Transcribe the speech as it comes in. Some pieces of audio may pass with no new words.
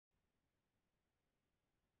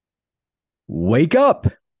Wake up!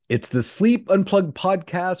 It's the Sleep Unplugged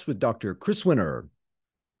podcast with Dr. Chris Winter.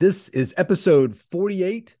 This is episode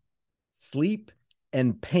 48, Sleep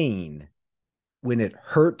and Pain When It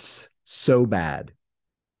Hurts So Bad.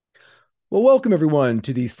 Well, welcome everyone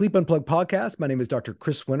to the Sleep Unplugged podcast. My name is Dr.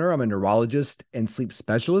 Chris Winter. I'm a neurologist and sleep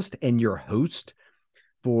specialist and your host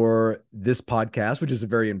for this podcast, which is a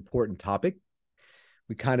very important topic.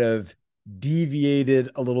 We kind of deviated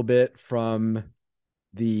a little bit from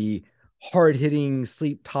the hard-hitting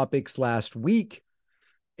sleep topics last week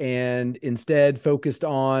and instead focused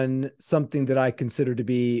on something that I consider to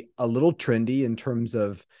be a little trendy in terms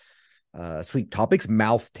of sleep topics,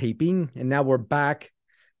 mouth taping. And now we're back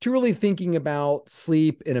to really thinking about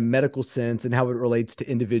sleep in a medical sense and how it relates to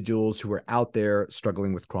individuals who are out there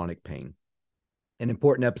struggling with chronic pain. An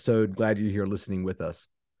important episode. Glad you're here listening with us.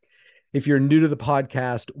 If you're new to the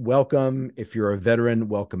podcast, welcome. If you're a veteran,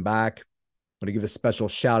 welcome back. I want to give a special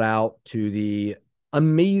shout out to the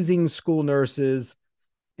amazing school nurses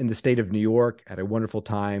in the state of New York. Had a wonderful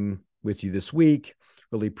time with you this week.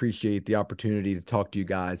 Really appreciate the opportunity to talk to you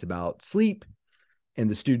guys about sleep and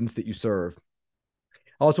the students that you serve.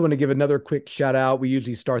 I also want to give another quick shout out. We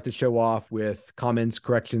usually start the show off with comments,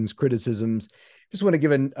 corrections, criticisms. Just want to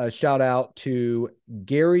give a shout out to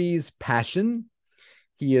Gary's Passion.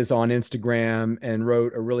 He is on Instagram and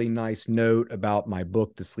wrote a really nice note about my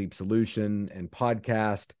book, The Sleep Solution, and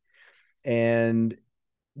podcast. And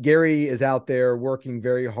Gary is out there working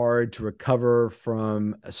very hard to recover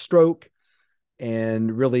from a stroke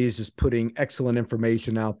and really is just putting excellent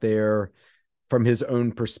information out there from his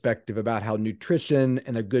own perspective about how nutrition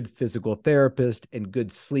and a good physical therapist and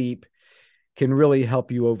good sleep can really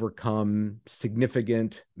help you overcome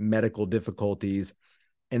significant medical difficulties.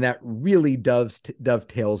 And that really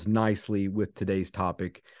dovetails nicely with today's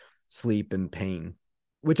topic, sleep and pain,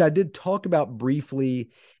 which I did talk about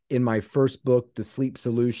briefly in my first book, The Sleep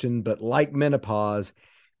Solution. But like menopause,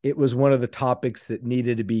 it was one of the topics that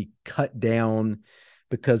needed to be cut down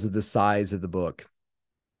because of the size of the book.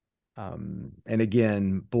 And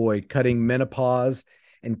again, boy, cutting menopause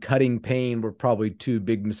and cutting pain were probably two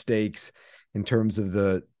big mistakes in terms of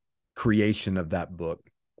the creation of that book.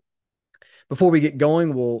 Before we get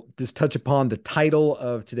going, we'll just touch upon the title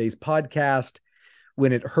of today's podcast,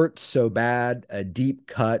 When It Hurts So Bad, a deep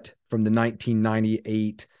cut from the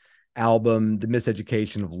 1998 album, The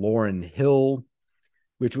Miseducation of Lauryn Hill,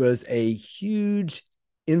 which was a huge,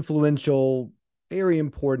 influential, very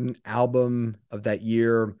important album of that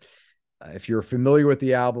year. If you're familiar with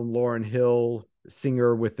the album, Lauryn Hill,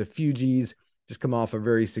 singer with the Fugees, just come off a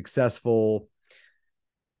very successful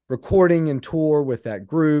recording and tour with that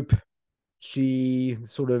group. She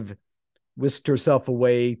sort of whisked herself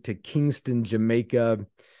away to Kingston, Jamaica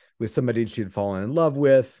with somebody she had fallen in love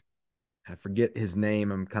with. I forget his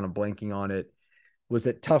name. I'm kind of blanking on it. Was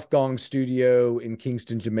at Tuff Gong Studio in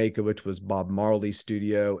Kingston, Jamaica, which was Bob Marley's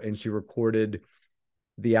studio. And she recorded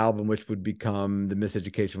the album, which would become The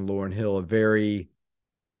Miseducation of Lauryn Hill, a very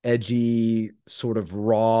edgy, sort of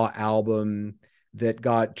raw album that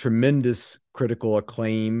got tremendous critical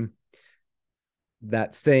acclaim.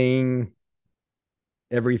 That Thing,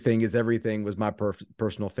 Everything is Everything was my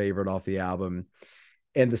personal favorite off the album.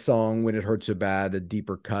 And the song When It Hurts So Bad, a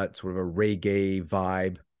deeper cut, sort of a reggae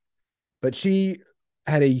vibe. But she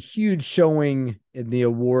had a huge showing in the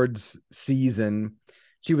awards season.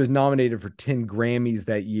 She was nominated for 10 Grammys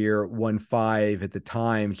that year, won 5 at the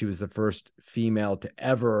time. She was the first female to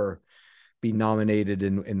ever be nominated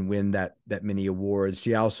and win that many awards.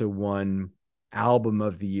 She also won Album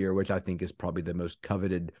of the Year, which I think is probably the most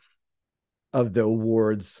coveted of the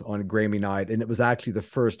awards on Grammy night. And it was actually the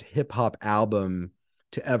first hip hop album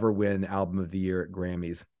to ever win Album of the Year at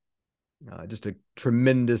Grammys. Just a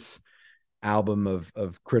tremendous album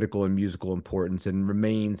of critical and musical importance, and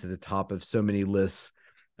remains at the top of so many lists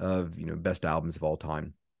of, best albums of all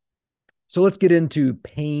time. So let's get into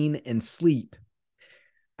pain and sleep.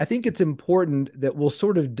 I think it's important that we'll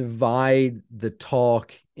sort of divide the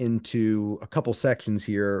talk into a couple sections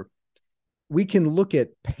here. We can look at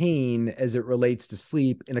pain as it relates to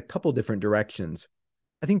sleep in a couple different directions.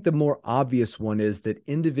 I think the more obvious one is that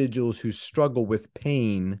individuals who struggle with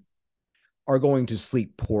pain are going to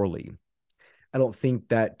sleep poorly. I don't think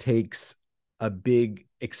that takes a big,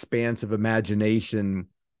 expansive imagination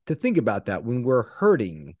to think about that. When we're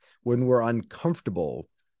hurting, when we're uncomfortable,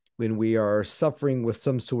 when we are suffering with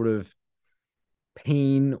some sort of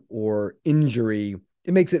pain or injury,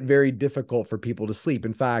 it makes it very difficult for people to sleep.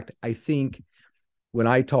 In fact, I think when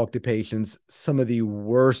I talk to patients, some of the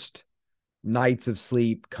worst nights of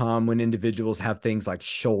sleep come when individuals have things like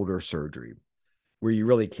shoulder surgery, where you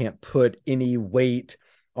really can't put any weight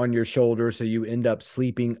on your shoulder, so you end up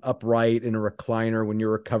sleeping upright in a recliner when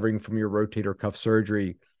you're recovering from your rotator cuff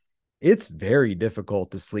surgery. It's very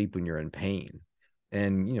difficult to sleep when you're in pain.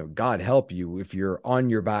 And, God help you if you're on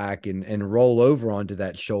your back and roll over onto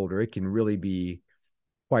that shoulder, it can really be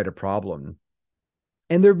quite a problem.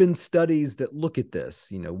 And there have been studies that look at this,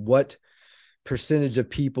 what percentage of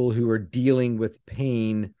people who are dealing with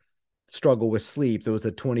pain struggle with sleep. There was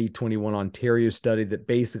a 2021 Ontario study that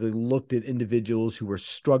basically looked at individuals who were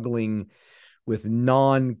struggling with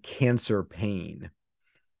non-cancer pain.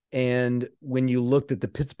 And when you looked at the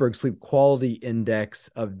Pittsburgh Sleep Quality Index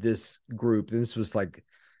of this group, and this was like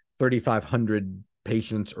 3,500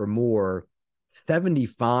 patients or more,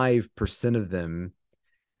 75% of them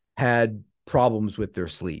had problems with their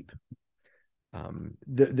sleep.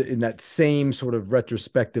 In that same sort of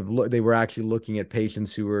retrospective look, they were actually looking at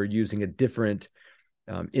patients who were using a different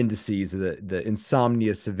indices, the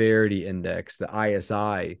Insomnia Severity Index, the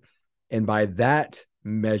ISI. And by that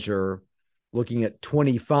measure, looking at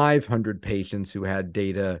 2,500 patients who had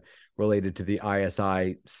data related to the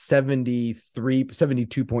ISI,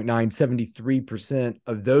 72.9, 73%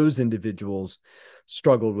 of those individuals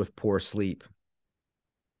struggled with poor sleep.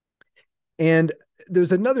 And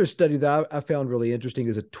there's another study that I found really interesting,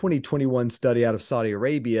 is a 2021 study out of Saudi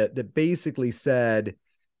Arabia that basically said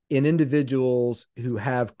in individuals who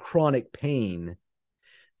have chronic pain,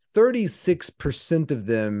 36% of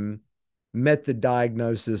them met the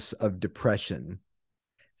diagnosis of depression.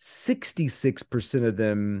 66% of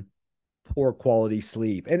them poor quality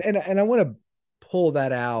sleep. And I want to pull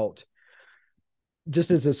that out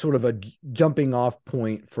just as a sort of a jumping off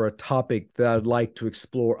point for a topic that I'd like to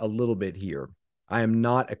explore a little bit here. I am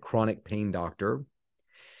not a chronic pain doctor.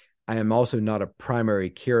 I am also not a primary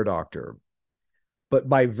care doctor. But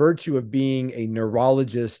by virtue of being a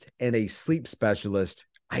neurologist and a sleep specialist,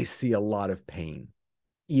 I see a lot of pain.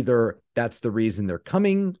 Either that's the reason they're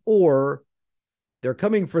coming, or they're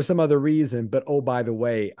coming for some other reason, but oh, by the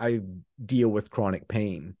way, I deal with chronic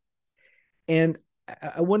pain. And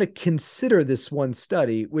I want to consider this one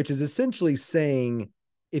study, which is essentially saying,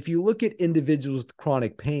 if you look at individuals with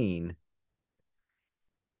chronic pain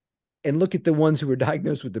and look at the ones who were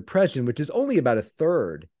diagnosed with depression, which is only about a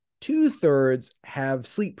third, 2/3 have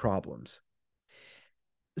sleep problems.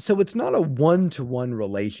 So it's not a one-to-one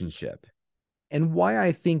relationship. And why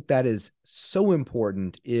I think that is so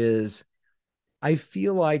important is I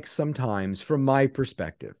feel like sometimes, from my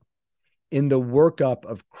perspective, in the workup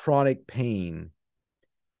of chronic pain,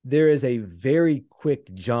 there is a very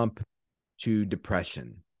quick jump to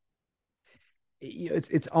depression.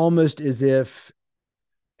 It's almost as if,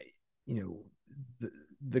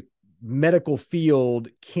 the medical field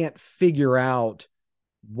can't figure out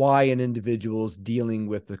why an individual is dealing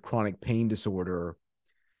with a chronic pain disorder.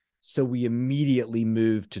 So we immediately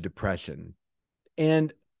move to depression.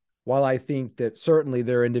 And while I think that certainly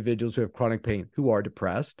there are individuals who have chronic pain who are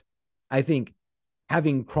depressed, I think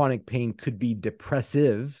having chronic pain could be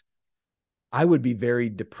depressive. I would be very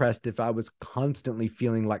depressed if I was constantly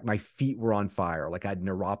feeling like my feet were on fire, like I had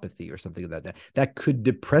neuropathy or something like that. That could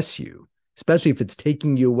depress you, especially if it's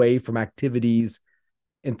taking you away from activities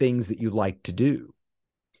and things that you like to do.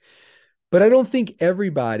 But I don't think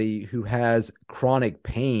everybody who has chronic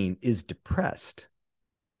pain is depressed.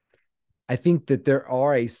 I think that there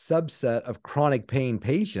are a subset of chronic pain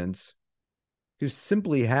patients who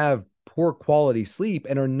simply have poor quality sleep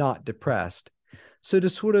and are not depressed. So to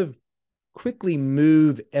sort of quickly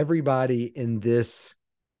move everybody in this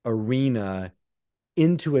arena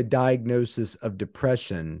into a diagnosis of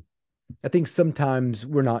depression, I think sometimes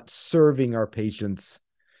we're not serving our patients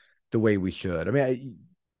the way we should. I mean,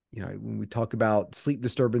 when we talk about sleep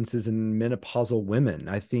disturbances in menopausal women,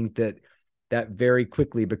 I think that very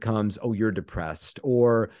quickly becomes, oh, you're depressed,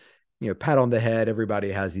 or, pat on the head.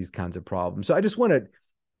 Everybody has these kinds of problems. So I just want to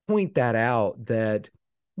point that out, that,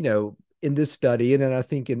 in this study, and I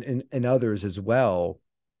think in others as well,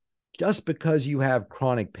 just because you have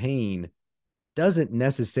chronic pain doesn't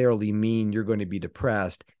necessarily mean you're going to be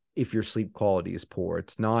depressed if your sleep quality is poor.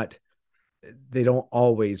 It's not, they don't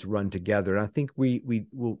always run together. And I think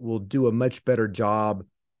we'll do a much better job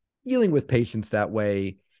dealing with patients that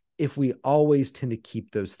way if we always tend to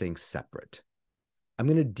keep those things separate. I'm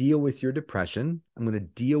going to deal with your depression. I'm going to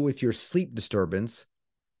deal with your sleep disturbance.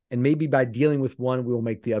 And maybe by dealing with one, we'll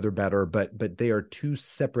make the other better, but they are two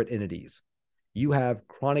separate entities. You have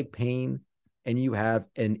chronic pain, and you have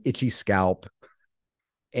an itchy scalp,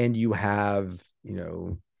 and you have,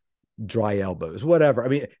 dry elbows, whatever. I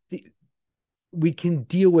mean, we can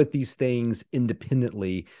deal with these things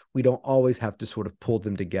independently. We don't always have to sort of pull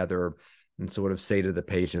them together and sort of say to the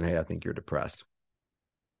patient, hey, I think you're depressed.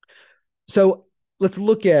 So let's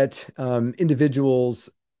look at individuals,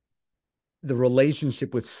 the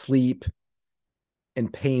relationship with sleep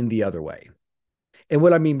and pain the other way. And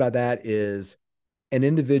what I mean by that is an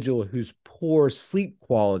individual whose poor sleep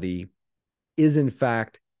quality is in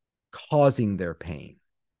fact causing their pain.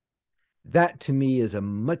 That to me is a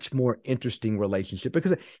much more interesting relationship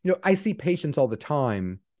because I see patients all the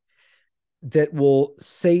time that will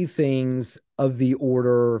say things of the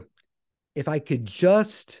order, if I could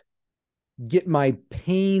just get my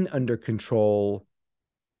pain under control,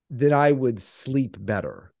 then I would sleep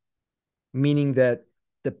better. Meaning that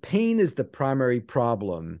the pain is the primary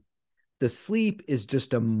problem. The sleep is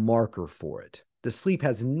just a marker for it. The sleep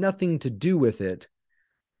has nothing to do with it.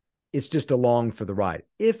 It's just along for the ride.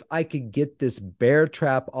 If I could get this bear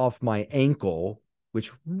trap off my ankle,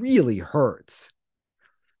 which really hurts,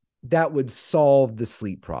 that would solve the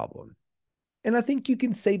sleep problem. And I think you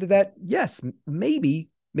can say to that, yes, maybe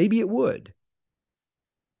it would.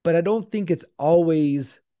 But I don't think it's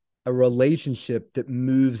always a relationship that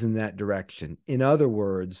moves in that direction. In other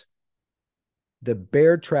words, the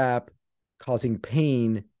bear trap causing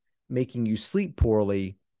pain, making you sleep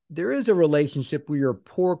poorly, there is a relationship where your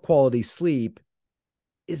poor quality sleep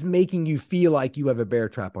is making you feel like you have a bear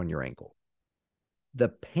trap on your ankle. The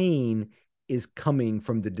pain is coming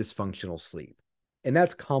from the dysfunctional sleep. And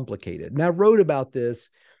that's complicated. And I wrote about this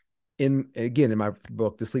in my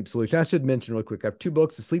book, The Sleep Solution. I should mention real quick, I have two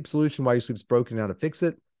books, The Sleep Solution, Why Your Sleep's Broken and How to Fix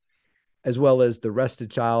It, as well as The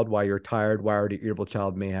Rested Child, Why Your Tired, Wired, or Irritable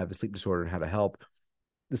Child May Have a Sleep Disorder and How to Help.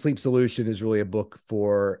 The Sleep Solution is really a book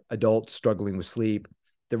for adults struggling with sleep.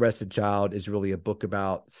 The Rested Child is really a book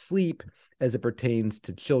about sleep as it pertains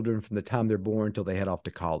to children from the time they're born until they head off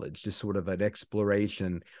to college, just sort of an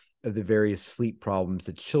exploration of the various sleep problems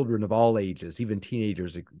that children of all ages, even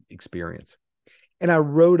teenagers, experience. And I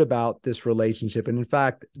wrote about this relationship. And in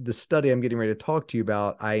fact, the study I'm getting ready to talk to you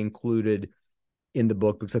about, I included in the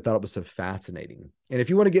book because I thought it was so fascinating. And if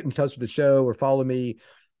you want to get in touch with the show or follow me,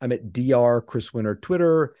 I'm at Dr. Chris Winter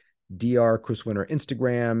Twitter, Dr. Chris Winter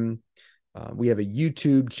Instagram. We have a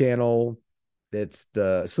YouTube channel that's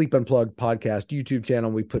the Sleep Unplugged podcast YouTube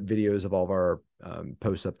channel. We put videos of all of our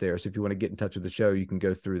posts up there. So if you want to get in touch with the show, you can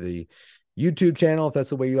go through the YouTube channel if that's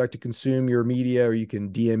the way you like to consume your media, or you can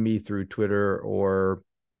DM me through Twitter or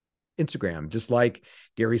Instagram, just like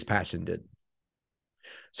Gary's Passion did.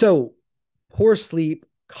 So, poor sleep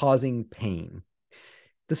causing pain.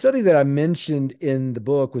 The study that I mentioned in the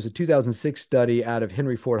book was a 2006 study out of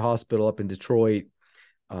Henry Ford Hospital up in Detroit.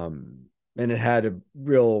 And it had a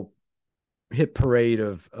real hit parade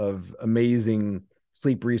of amazing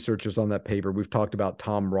sleep researchers on that paper. We've talked about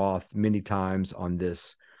Tom Roth many times on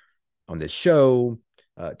this show.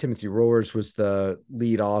 Timothy Roers was the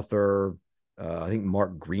lead author. I think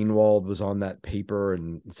Mark Greenwald was on that paper,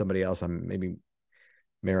 and somebody else. Maybe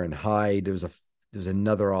Marin Hyde. There was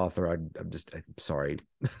another author. I'm sorry.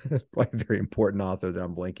 That's probably a very important author that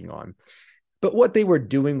I'm blanking on. But what they were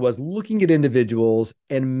doing was looking at individuals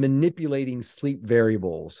and manipulating sleep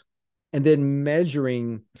variables, and then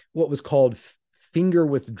measuring what was called finger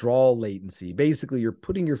withdrawal latency. Basically, you're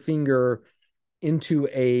putting your finger into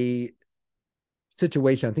a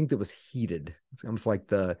situation, I think, that was heated. It's almost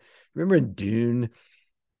like remember in Dune,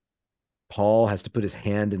 Paul has to put his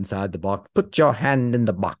hand inside the box. Put your hand in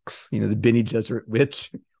the box. The Bene Gesserit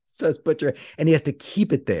witch says, and he has to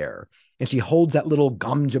keep it there. And she holds that little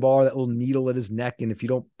gum jabbar, that little needle at his neck. And if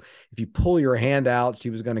you pull your hand out,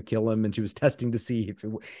 she was going to kill him. And she was testing to see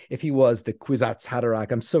if he was the Kwisatz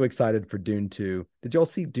Haderach. I'm so excited for Dune 2. Did y'all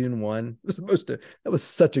see Dune 1? That was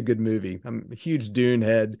such a good movie. I'm a huge Dune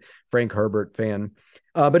head, Frank Herbert fan.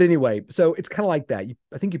 But anyway, so it's kind of like that.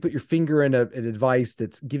 I think you put your finger in an advice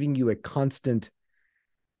that's giving you a constant.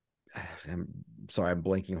 I'm sorry, I'm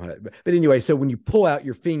blanking on it. But anyway, so when you pull out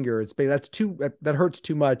your finger, that hurts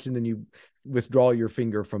too much, and then you withdraw your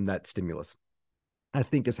finger from that stimulus. I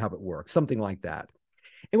think is how it works, something like that.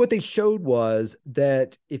 And what they showed was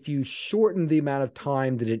that if you shorten the amount of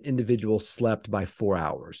time that an individual slept by 4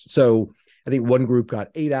 hours, so I think one group got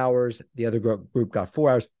 8 hours, the other group got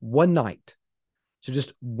 4 hours, one night. So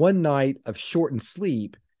just one night of shortened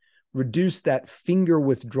sleep reduced that finger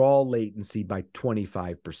withdrawal latency by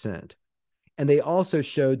 25%. And they also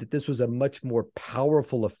showed that this was a much more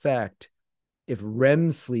powerful effect if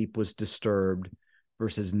REM sleep was disturbed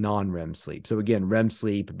versus non-REM sleep. So again, REM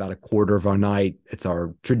sleep, about a quarter of our night, it's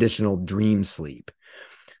our traditional dream sleep.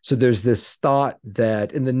 So there's this thought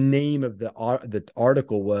that, in the name of the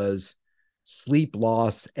article was, sleep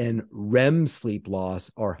loss and REM sleep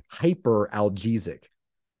loss are hyperalgesic,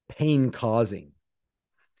 pain causing.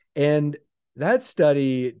 And that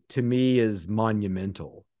study to me is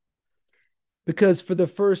monumental. Because for the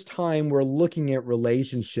first time, we're looking at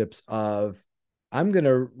relationships of, I'm going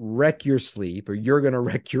to wreck your sleep, or you're going to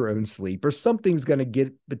wreck your own sleep, or something's going to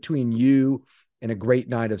get between you and a great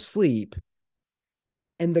night of sleep.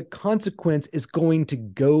 And the consequence is going to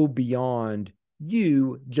go beyond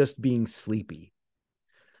you just being sleepy.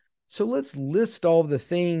 So let's list all the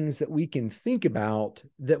things that we can think about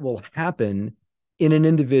that will happen in an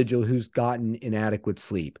individual who's gotten inadequate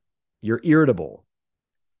sleep. You're irritable.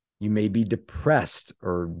 You may be depressed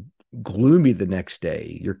or gloomy the next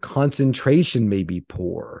day. Your concentration may be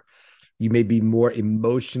poor. You may be more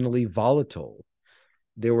emotionally volatile.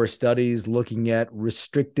 There were studies looking at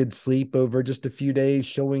restricted sleep over just a few days,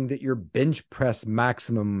 showing that your bench press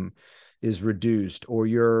maximum is reduced, or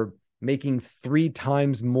you're making 3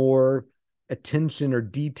 times more attention or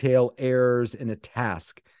detail errors in a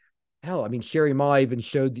task. Hell, I mean, Sherry Ma even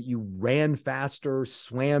showed that you ran faster,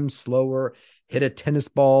 swam slower, hit a tennis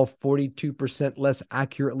ball 42% less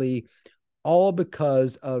accurately, all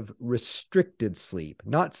because of restricted sleep,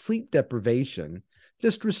 not sleep deprivation,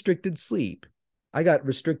 just restricted sleep. I got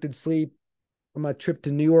restricted sleep on my trip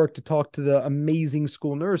to New York to talk to the amazing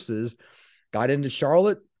school nurses, got into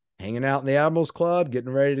Charlotte, hanging out in the Admirals Club,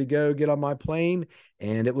 getting ready to go get on my plane,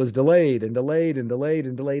 and it was delayed and delayed and delayed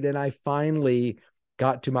and delayed. And I finally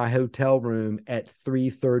got to my hotel room at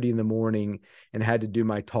 3:30 in the morning and had to do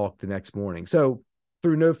my talk the next morning. So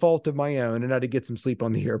through no fault of my own, and I had to get some sleep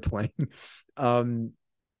on the airplane,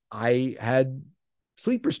 I had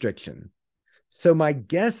sleep restriction. So my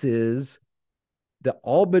guess is the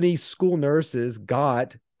Albany school nurses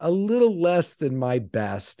got a little less than my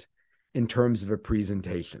best in terms of a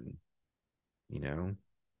presentation.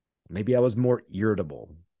 Maybe I was more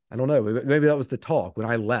irritable. I don't know. Maybe that was the talk when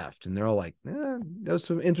I left, and they're all like, that was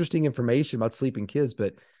some interesting information about sleeping kids,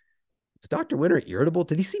 but is Dr. Winter irritable?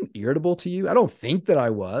 Did he seem irritable to you? I don't think that I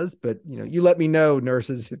was, but you let me know,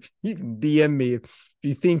 nurses, if you can DM me if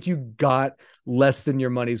you think you got less than your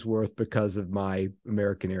money's worth because of my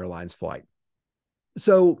American Airlines flight.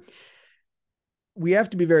 So we have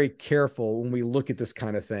to be very careful when we look at this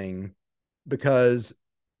kind of thing, because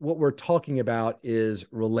what we're talking about is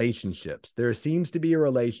relationships. There seems to be a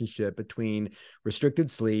relationship between restricted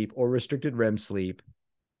sleep or restricted REM sleep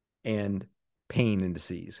and pain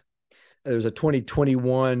indices. There's a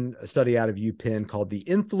 2021 study out of UPenn called The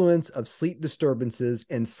Influence of Sleep Disturbances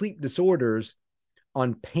and Sleep Disorders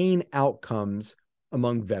on Pain Outcomes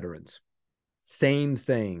Among Veterans. Same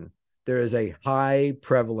thing. There is a high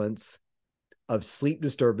prevalence of sleep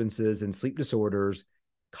disturbances and sleep disorders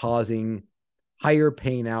causing higher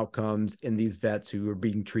pain outcomes in these vets who are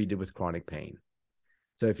being treated with chronic pain.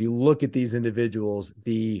 So if you look at these individuals,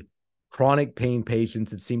 the chronic pain patients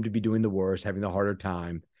that seem to be doing the worst, having the harder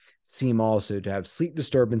time, seem also to have sleep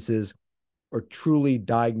disturbances or truly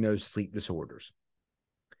diagnosed sleep disorders.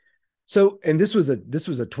 So, and this was a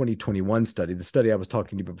 2021 study. The study I was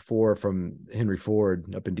talking to you before from Henry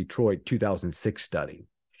Ford up in Detroit, 2006 study.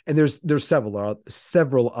 And there's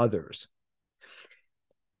several others.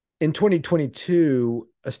 In 2022,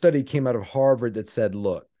 a study came out of Harvard that said,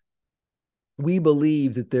 look, we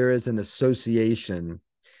believe that there is an association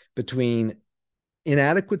between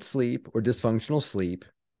inadequate sleep or dysfunctional sleep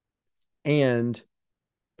and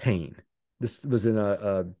pain. This was in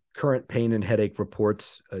a current pain and headache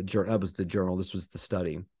reports journal. That was the journal. This was the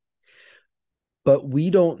study. But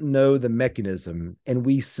we don't know the mechanism, and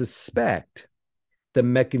we suspect the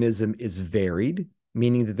mechanism is varied,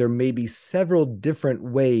 meaning that there may be several different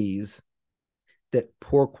ways that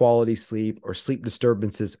poor quality sleep or sleep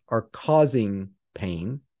disturbances are causing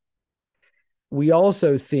pain. We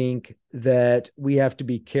also think that we have to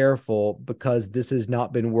be careful because this has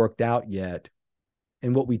not been worked out yet.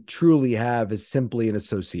 And what we truly have is simply an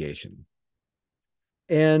association.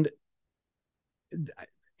 And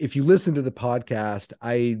if you listen to the podcast,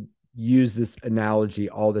 I use this analogy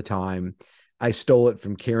all the time. I stole it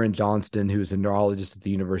from Karen Johnston, who's a neurologist at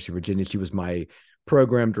the University of Virginia. She was my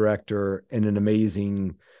program director and an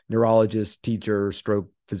amazing neurologist, teacher, stroke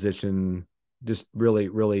physician, just really,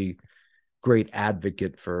 really great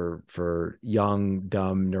advocate for young,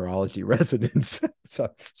 dumb neurology residents. So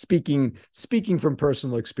speaking from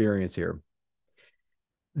personal experience here,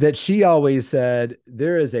 that she always said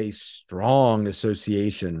there is a strong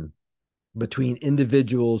association between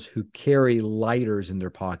individuals who carry lighters in their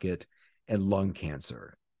pocket and lung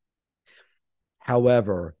cancer.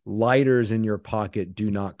 However, lighters in your pocket do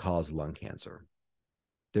not cause lung cancer.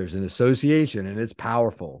 There's an association, and it's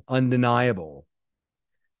powerful, undeniable.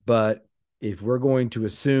 But if we're going to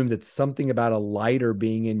assume that something about a lighter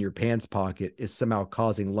being in your pants pocket is somehow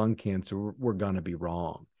causing lung cancer, we're going to be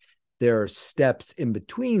wrong. There are steps in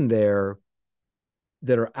between there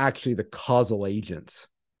that are actually the causal agents.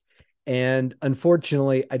 And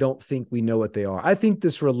unfortunately, I don't think we know what they are. I think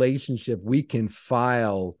this relationship we can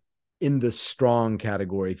file in the strong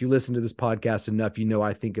category. If you listen to this podcast enough, you know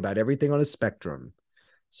I think about everything on a spectrum.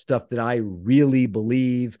 Stuff that I really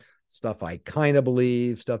believe, stuff I kind of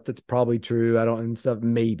believe, stuff that's probably true. I don't, and stuff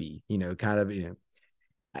maybe, kind of,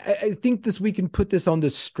 I think we can put this on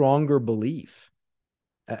this stronger belief.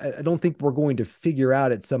 I don't think we're going to figure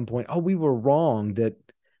out at some point, oh, we were wrong, that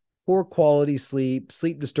poor quality sleep,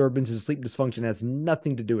 sleep disturbances, sleep dysfunction has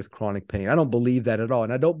nothing to do with chronic pain. I don't believe that at all.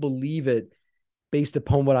 And I don't believe it based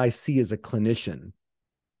upon what I see as a clinician.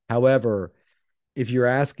 However, if you're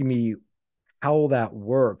asking me how that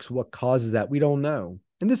works, what causes that, we don't know.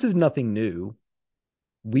 And this is nothing new.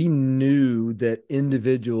 We knew that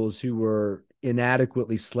individuals who were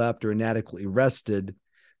inadequately slept or inadequately rested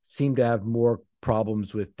seem to have more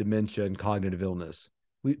problems with dementia and cognitive illness.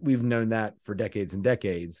 We've known that for decades and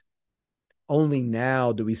decades. Only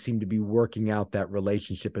now do we seem to be working out that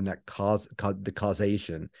relationship and that the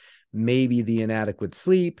causation. Maybe the inadequate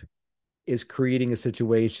sleep is creating a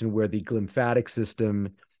situation where the glymphatic system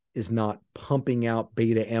is not pumping out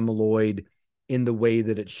beta amyloid in the way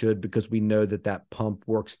that it should, because we know that that pump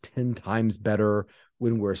works 10 times better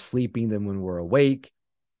when we're sleeping than when we're awake.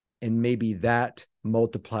 And maybe that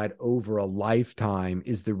multiplied over a lifetime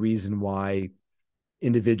is the reason why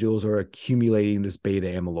individuals are accumulating this beta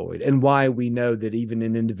amyloid, and why we know that even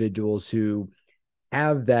in individuals who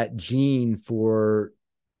have that gene for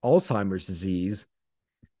Alzheimer's disease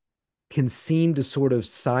can seem to sort of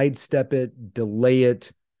sidestep it, delay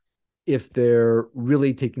it, if they're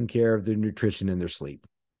really taking care of their nutrition and their sleep.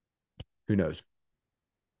 Who knows?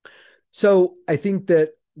 So I think that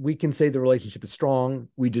we can say the relationship is strong.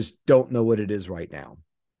 We just don't know what it is right now.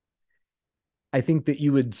 I think that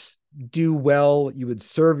you would do well, you would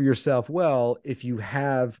serve yourself well if you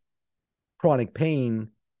have chronic pain,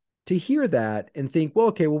 to hear that and think, well,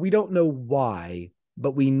 okay, well, we don't know why,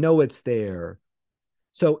 but we know it's there.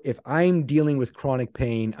 So if I'm dealing with chronic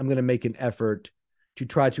pain, I'm going to make an effort to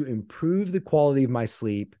try to improve the quality of my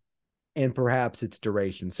sleep and perhaps its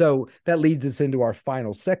duration. So that leads us into our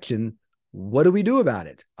final section. What do we do about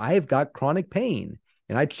it? I have got chronic pain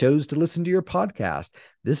and I chose to listen to your podcast.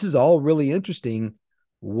 This is all really interesting.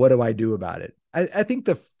 What do I do about it? I think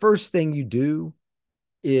the first thing you do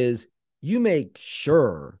is you make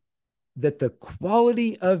sure that the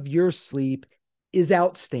quality of your sleep is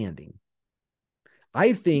outstanding.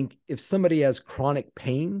 I think if somebody has chronic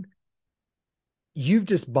pain, you've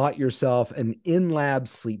just bought yourself an in-lab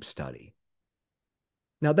sleep study.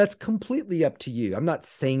 Now, that's completely up to you. I'm not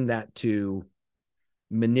saying that to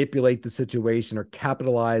manipulate the situation or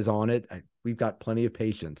capitalize on it. We've got plenty of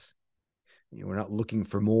patients. We're not looking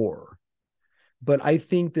for more. But I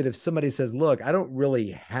think that if somebody says, look, I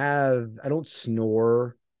don't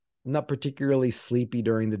snore. I'm not particularly sleepy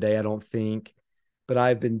during the day, I don't think, but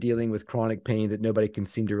I've been dealing with chronic pain that nobody can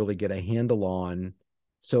seem to really get a handle on.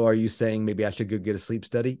 So are you saying maybe I should go get a sleep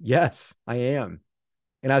study? Yes, I am.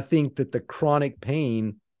 And I think that the chronic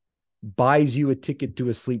pain buys you a ticket to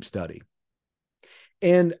a sleep study.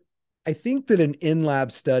 And I think that an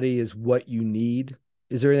in-lab study is what you need.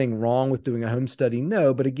 Is there anything wrong with doing a home study?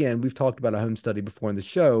 No. But again, we've talked about a home study before in the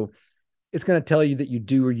show. It's going to tell you that you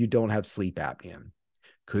do or you don't have sleep apnea.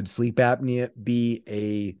 Could sleep apnea be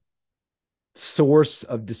a source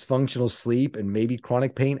of dysfunctional sleep and maybe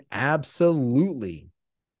chronic pain? Absolutely.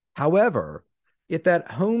 However, if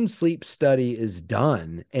that home sleep study is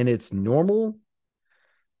done and it's normal,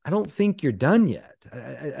 I don't think you're done yet.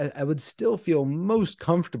 I would still feel most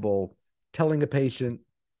comfortable telling a patient,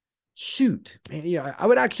 shoot, man, I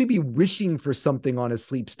would actually be wishing for something on a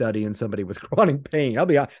sleep study in somebody with chronic pain.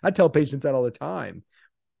 I tell patients that all the time.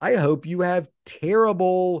 I hope you have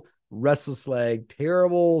terrible restless leg,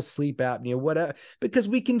 terrible sleep apnea, whatever, because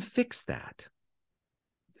we can fix that.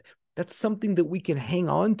 That's something that we can hang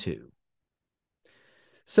on to.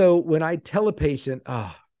 So when I tell a patient,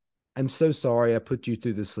 oh, I'm so sorry I put you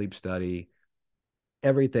through the sleep study,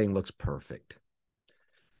 everything looks perfect,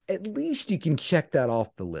 at least you can check that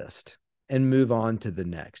off the list and move on to the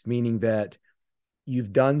next, meaning that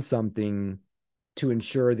you've done something to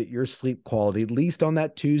ensure that your sleep quality, at least on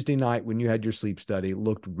that Tuesday night when you had your sleep study,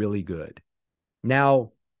 looked really good.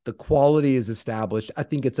 Now, the quality is established. I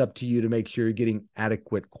think it's up to you to make sure you're getting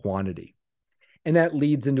adequate quantity. And that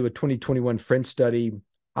leads into a 2021 French study.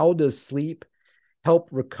 How does sleep help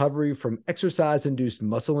recovery from exercise-induced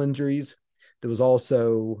muscle injuries? There was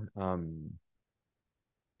also,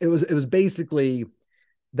 it was basically,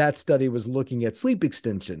 that study was looking at sleep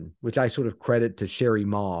extension, which I sort of credit to Sherry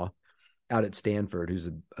Ma. out at Stanford, who's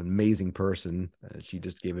an amazing person. She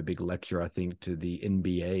just gave a big lecture, I think, to the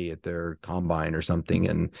NBA at their combine or something.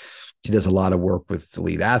 And she does a lot of work with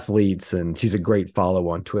elite athletes, and she's a great follow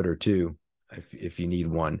on Twitter too, if you need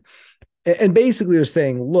one. And basically they're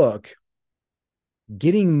saying, look,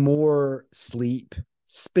 getting more sleep,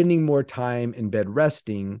 spending more time in bed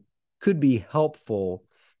resting could be helpful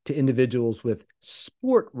to individuals with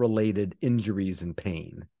sport-related injuries and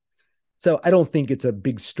pain. So I don't think it's a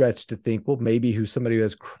big stretch to think, well, maybe somebody who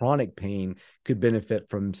has chronic pain could benefit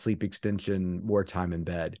from sleep extension, more time in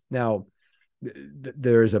bed. Now,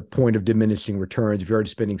 there's a point of diminishing returns. If you're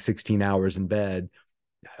already spending 16 hours in bed,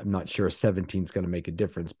 I'm not sure 17 is going to make a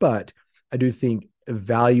difference. But I do think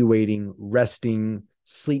evaluating, resting,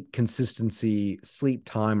 sleep consistency, sleep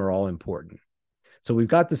time are all important. So we've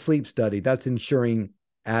got the sleep study. That's ensuring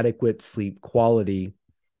adequate sleep quality,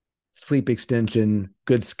 sleep extension,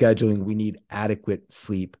 good scheduling. We need adequate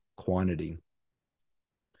sleep quantity.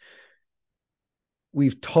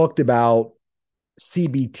 We've talked about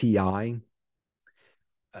CBTI.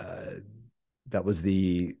 That was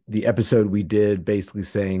the episode we did basically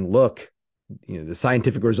saying, look, the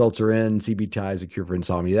scientific results are in. CBTI is a cure for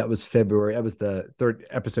insomnia. That was February. That was the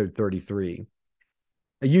episode 33.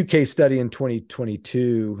 A UK study in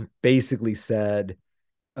 2022 basically said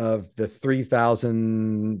of the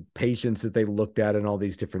 3,000 patients that they looked at in all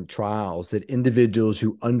these different trials, that individuals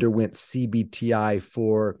who underwent CBTI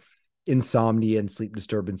for insomnia and sleep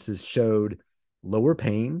disturbances showed lower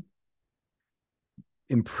pain,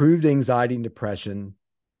 improved anxiety and depression,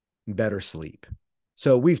 and better sleep.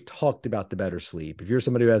 So we've talked about the better sleep. If you're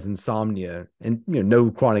somebody who has insomnia and no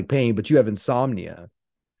chronic pain, but you have insomnia,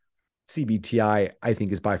 CBTI, I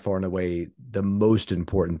think, is by far and away the most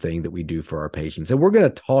important thing that we do for our patients. And we're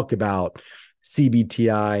going to talk about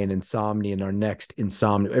CBTI and insomnia in our next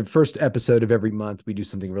insomnia. First episode of every month, we do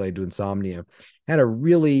something related to insomnia. Had a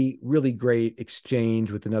really, really great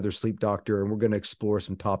exchange with another sleep doctor, and we're going to explore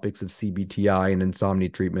some topics of CBTI and insomnia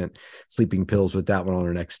treatment, sleeping pills with that one on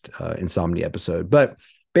our next insomnia episode. But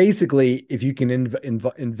basically, if you can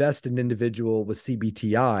invest in an individual with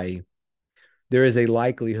CBTI, there is a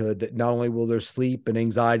likelihood that not only will their sleep and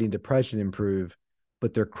anxiety and depression improve,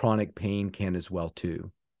 but their chronic pain can as well too.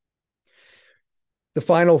 The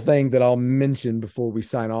final thing that I'll mention before we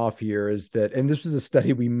sign off here is that, and this was a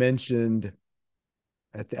study we mentioned,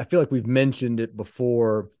 I feel like we've mentioned it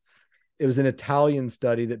before. It was an Italian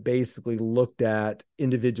study that basically looked at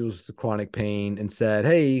individuals with chronic pain and said,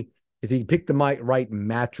 hey, if you pick the right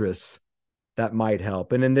mattress, that might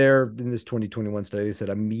help. And in this 2021 study, they said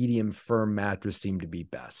a medium firm mattress seemed to be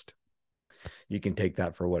best. You can take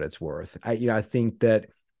that for what it's worth. I think that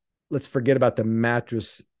let's forget about the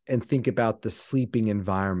mattress and think about the sleeping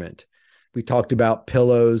environment. We talked about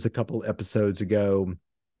pillows a couple episodes ago.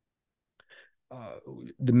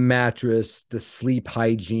 The mattress, the sleep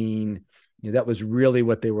hygiene, that was really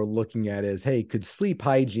what they were looking at is, hey, could sleep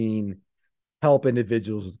hygiene help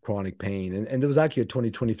individuals with chronic pain? And there was actually a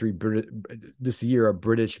 2023, this year, a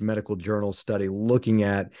British medical journal study looking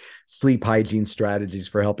at sleep hygiene strategies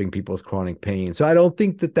for helping people with chronic pain. So I don't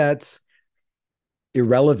think that that's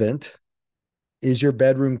irrelevant. Is your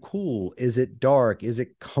bedroom cool? Is it dark? Is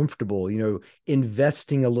it comfortable?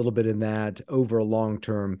 Investing a little bit in that over a long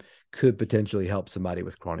term could potentially help somebody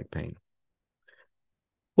with chronic pain.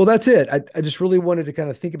 Well, that's it. I just really wanted to kind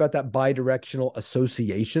of think about that bidirectional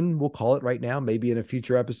association, we'll call it right now. Maybe in a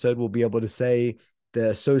future episode, we'll be able to say the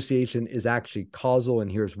association is actually causal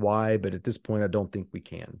and here's why. But at this point, I don't think we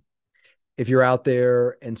can. If you're out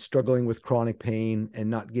there and struggling with chronic pain and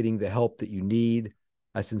not getting the help that you need,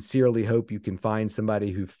 I sincerely hope you can find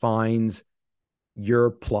somebody who finds your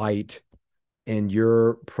plight and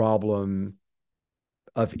your problem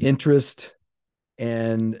of interest,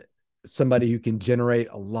 and somebody who can generate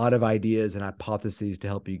a lot of ideas and hypotheses to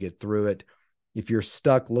help you get through it. If you're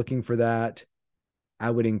stuck looking for that, I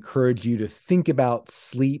would encourage you to think about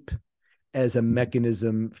sleep as a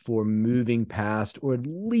mechanism for moving past or at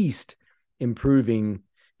least improving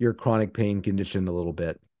your chronic pain condition a little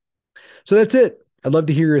bit. So that's it. I'd love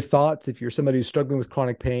to hear your thoughts. If you're somebody who's struggling with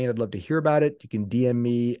chronic pain, I'd love to hear about it. You can DM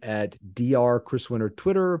me at Dr. Chris Winter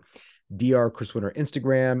Twitter, Dr. Chris Winter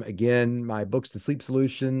Instagram. Again, my books, The Sleep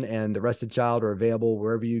Solution and The Rested Child, are available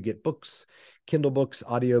wherever you get books, Kindle books,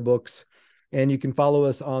 audiobooks. And you can follow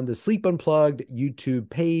us on the Sleep Unplugged YouTube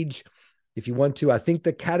page if you want to. I think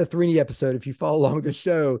the Katathrini episode, if you follow along the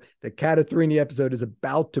show, the Katathrini episode is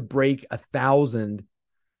about to break 1,000.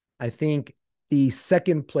 I think the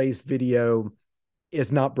second place video is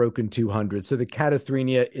not broken 200. So the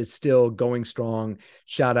Katathrini is still going strong.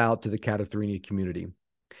 Shout out to the Katathrini community.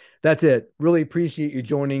 That's it. Really appreciate you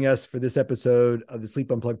joining us for this episode of the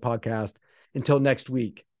Sleep Unplugged podcast. Until next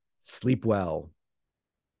week, sleep well.